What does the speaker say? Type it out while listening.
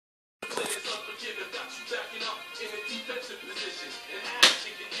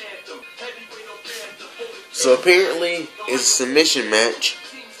So apparently it's a submission match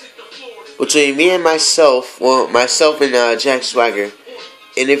between me and myself, myself and Jack Swagger.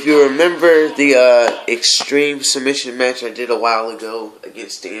 And if you remember the extreme submission match I did a while ago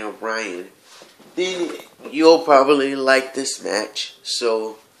against Daniel Bryan, then you'll probably like this match.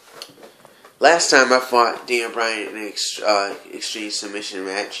 So last time I fought Daniel Bryan in an extreme submission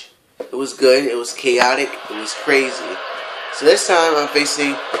match, it was good, it was chaotic, it was crazy. So this time I'm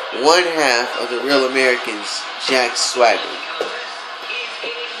facing one half of the Real Americans, Jack Swagger.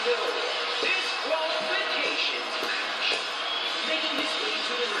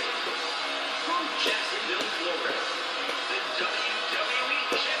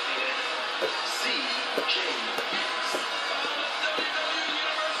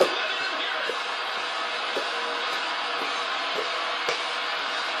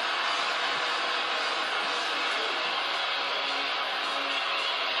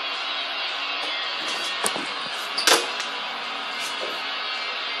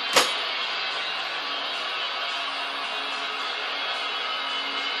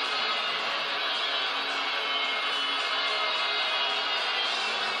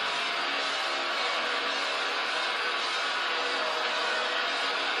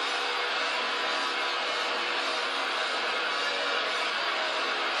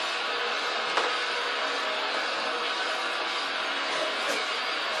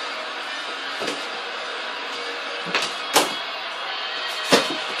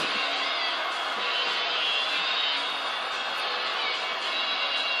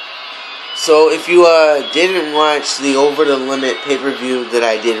 So if you didn't watch the Over the Limit pay-per-view that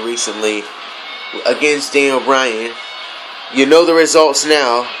I did recently against Daniel Bryan, you know the results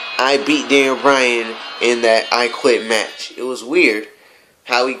now. I beat Daniel Bryan in that I Quit match. It was weird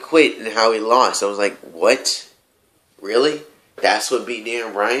how he quit and how he lost. I was like, what? Really? That's what beat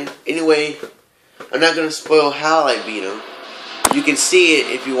Daniel Bryan? Anyway, I'm not going to spoil how I beat him. You can see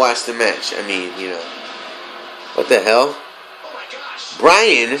it if you watch the match. I mean, you know. What the hell?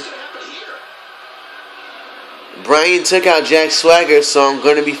 Bryan took out Jack Swagger, so I'm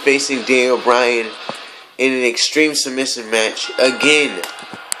going to be facing Daniel Bryan in an extreme submission match again.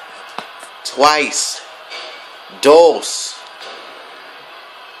 Twice. Dos.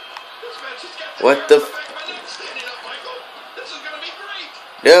 What the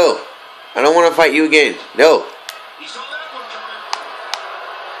No. I don't want to fight you again. No.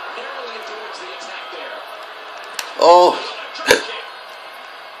 Oh.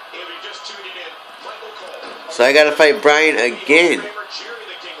 So I gotta fight Bryan again.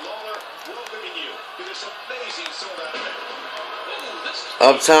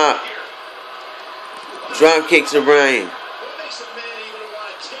 Up top. Drop kick to Bryan.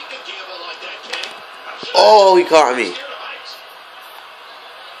 Oh, he caught me.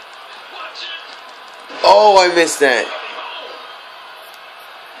 Oh, I missed that.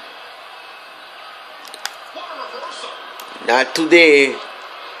 Not today.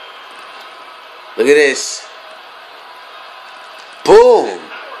 Look at this. Boom!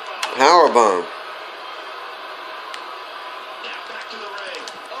 Powerbomb.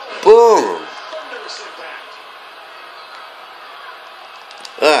 Boom!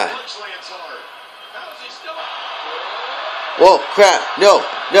 Whoa, crap. No,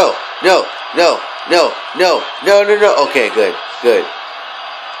 no, no, no, no, no, no, no, no. Okay, good, good.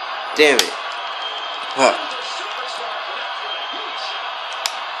 Damn it. Huh.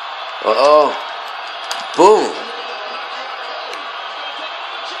 Uh-oh. Boom.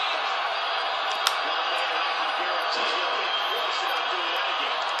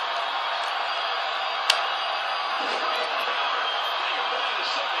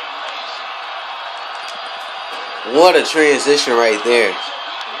 What a transition right there.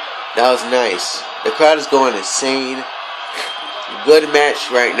 That was nice. The crowd is going insane. Good match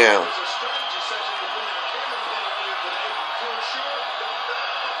right now.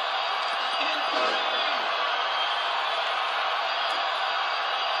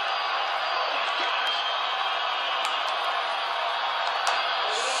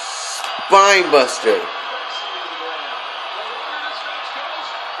 Spine buster.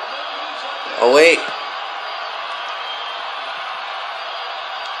 Oh wait.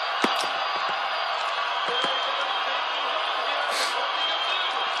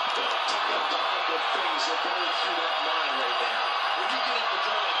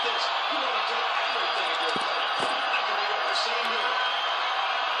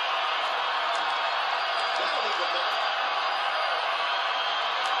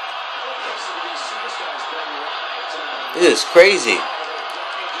 This is crazy.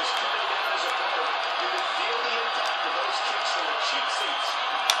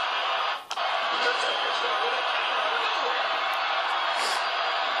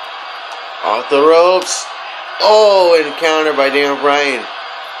 Off the ropes. Oh, and counter by Daniel Bryan.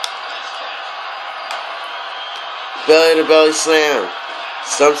 Belly to belly slam.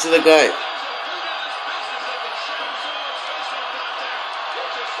 Stumps to the gut.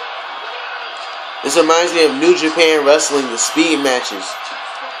 This reminds me of New Japan Wrestling, the speed matches.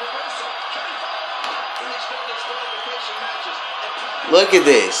 Look at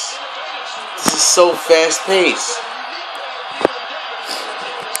this. This is so fast paced.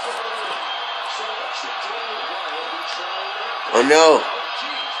 Oh no.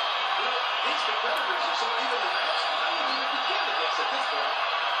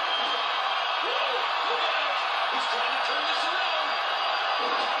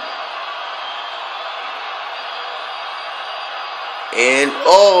 And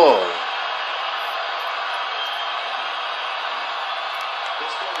oh.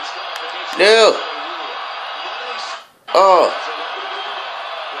 No. Oh.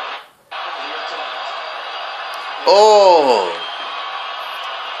 Oh.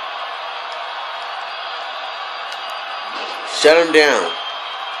 Shut him down.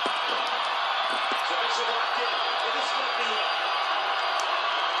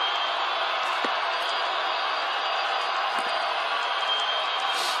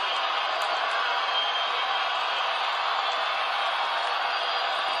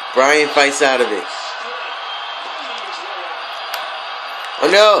 Bryan fights out of it. Oh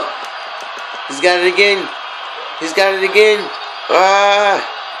no! He's got it again. He's got it again. Ah!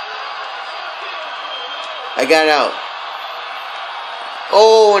 I got out.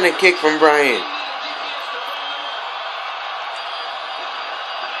 Oh, and a kick from Bryan.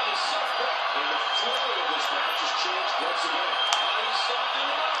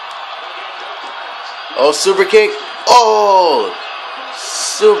 Oh, super kick. Oh!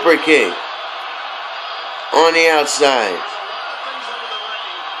 Super kick. On the outside.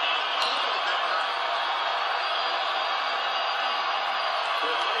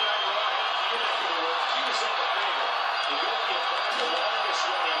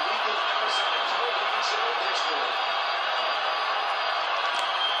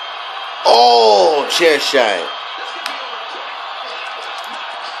 Oh, chair shot.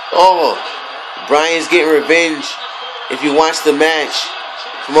 Oh, Bryan's getting revenge. If you watch the match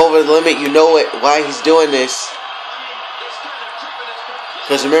from Over the Limit, you know it, why he's doing this.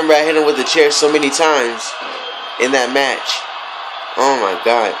 Because remember, I hit him with the chair so many times in that match. Oh my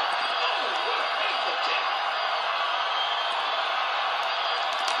God.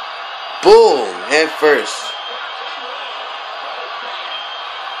 Boom, head first.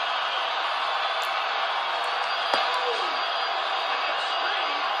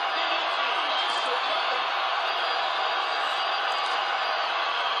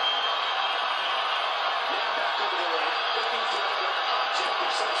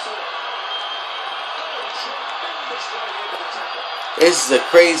 This is a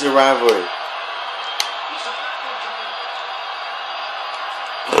crazy rivalry.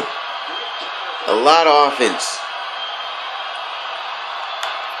 A lot of offense.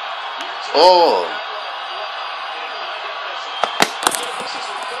 Oh.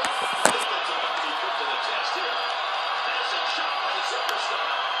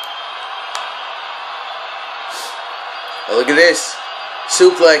 Oh, look at this.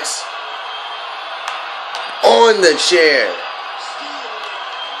 Suplex. On the chair.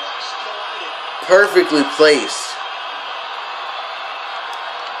 Perfectly placed.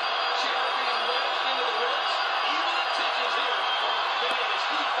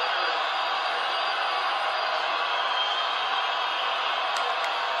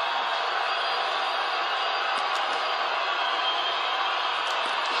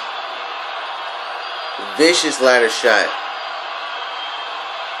 Vicious ladder shot.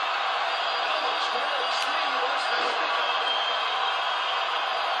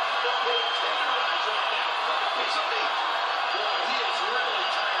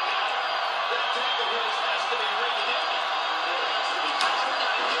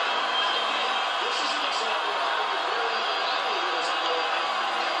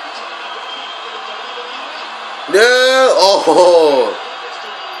 No! Oh!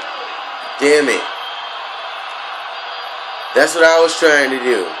 Damn it. That's what I was trying to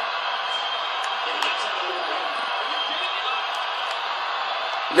do.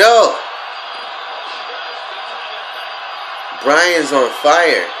 No! Bryan's on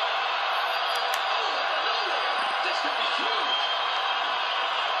fire.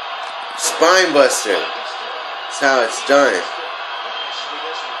 Spine buster. That's how it's done.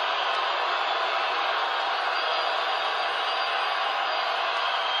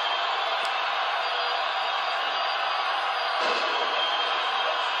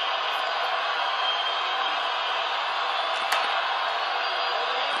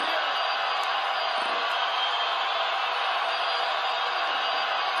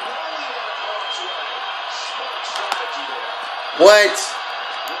 What?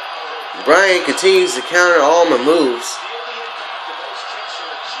 Bryan continues to counter all my moves.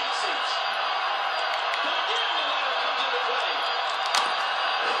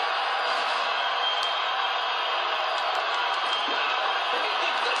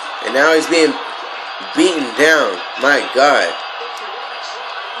 And now he's being beaten down. My God.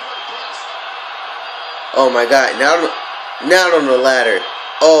 Oh my God. Now on the ladder.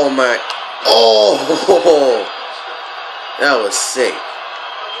 Oh my. Oh. That was sick.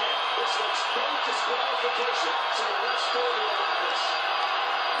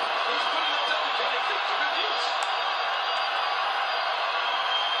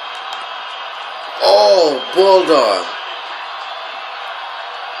 Oh, Bulldog.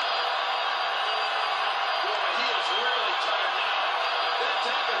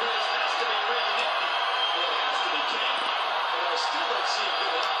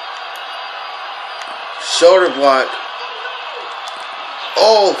 Shoulder block.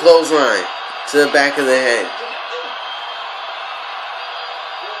 Oh, clothesline to the back of the head.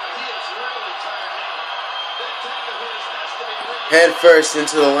 Head first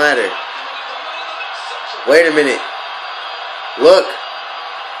into the ladder. Wait a minute. Look.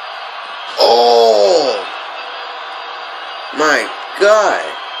 Oh. My God.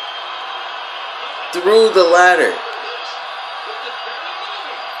 Through the ladder.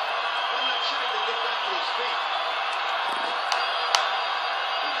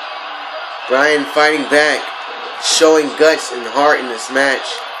 Bryan fighting back, showing guts and heart in this match.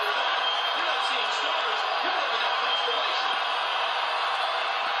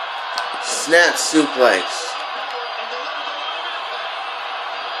 Snap suplex.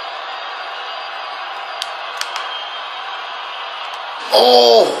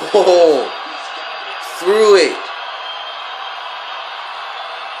 Oh, through it.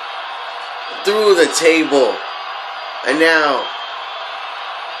 Through the table. And now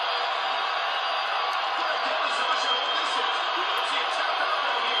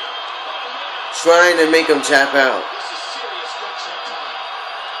trying to make him tap out.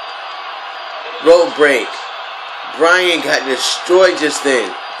 Rope break. Bryan got destroyed just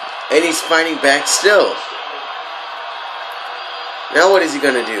then. And he's fighting back still. Now what is he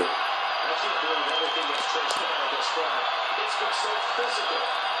going to do?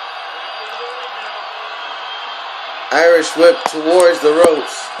 Irish whip towards the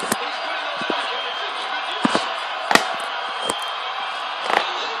ropes.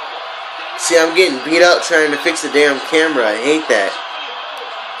 See, I'm getting beat up trying to fix the damn camera. I hate that.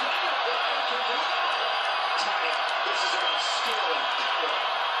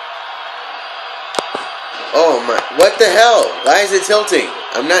 Oh my, what the hell? Why is it tilting?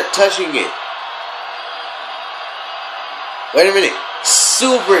 I'm not touching it. Wait a minute.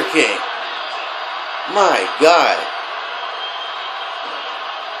 Super kick. My God.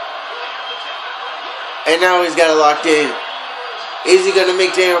 And now he's got it locked in. Is he going to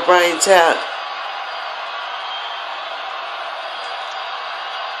make Daniel Bryan tap?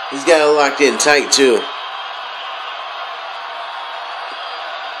 He's got it locked in tight too.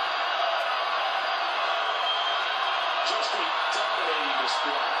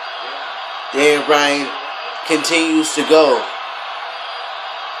 Daniel Bryan continues to go.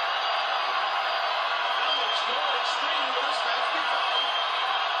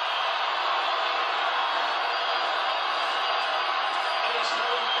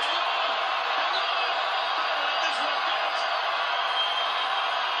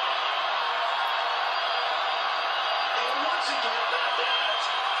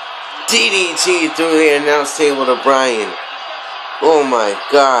 DDT through the announce table to Bryan. Oh my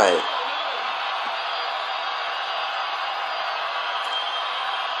God.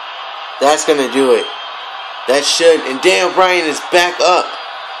 That's going to do it. That should. And Daniel Bryan is back up.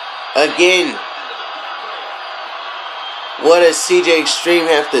 Again. What does CJ Extreme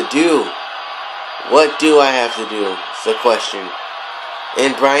have to do? What do I have to do? It's the question.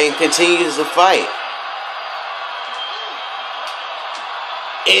 And Bryan continues to fight.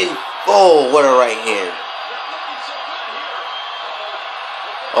 And oh, what a right hand.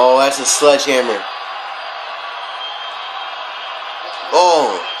 Oh, that's a sledgehammer.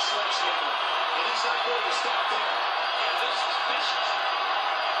 Oh.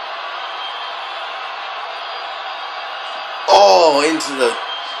 Oh, into the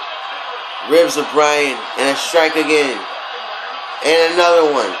ribs of Bryan. And a strike again. And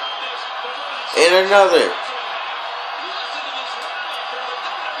another one. And another.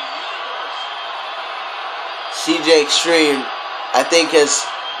 CJ Extreme, I think, has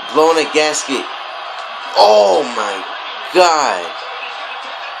blown a gasket. Oh my God.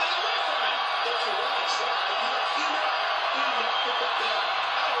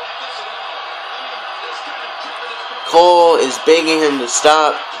 Cole is begging him to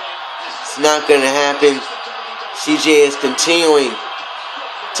stop. It's not going to happen. CJ is continuing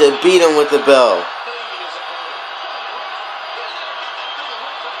to beat him with the bell.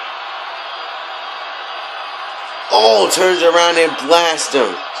 Oh, turns around and blasts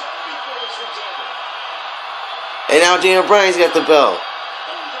him. And now Daniel Bryan's got the bell.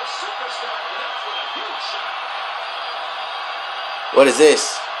 What is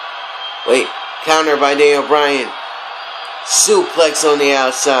this? Wait, counter by Daniel Bryan. Suplex on the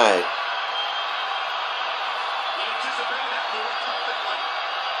outside.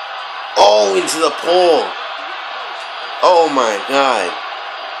 Oh, into the pole. Oh my God.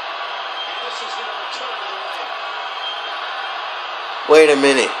 Wait a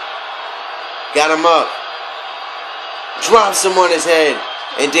minute. Got him up. Drops him on his head.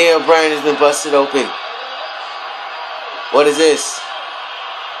 And Daniel Bryan has been busted open. What is this?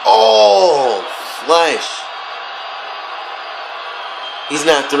 Oh, flesh. He's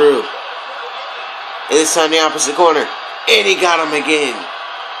not through. And this time the opposite corner. And he got him again.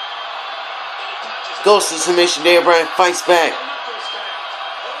 Goes to submission. Daniel Bryan fights back.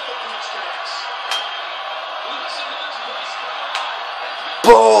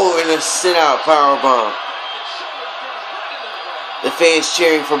 Boom! And a sit-out powerbomb. The fans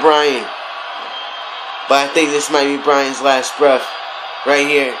cheering for Bryan. But I think this might be Bryan's last breath. Right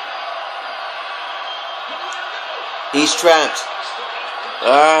here. He's trapped.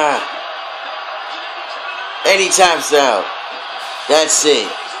 And he taps out. That's it.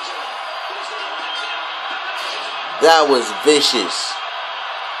 That was vicious.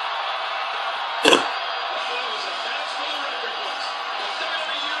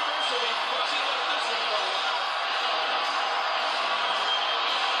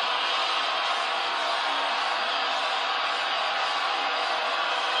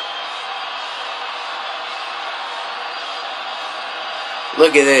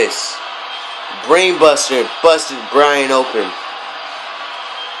 Look at this. Brainbuster busted Bryan open.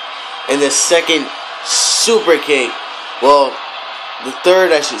 And the second super kick. Well, the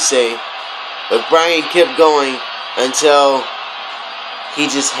third I should say. But Bryan kept going until he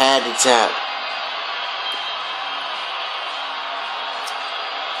just had to tap.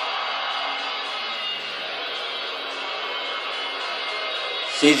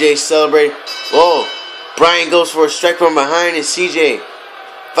 CJ celebrated. Whoa. Bryan goes for a strike from behind and CJ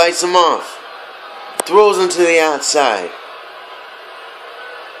fights him off. Throws him to the outside.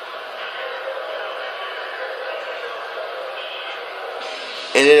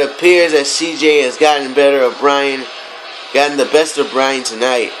 And it appears that CJ has gotten better of Bryan. Gotten the best of Bryan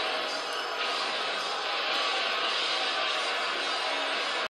tonight.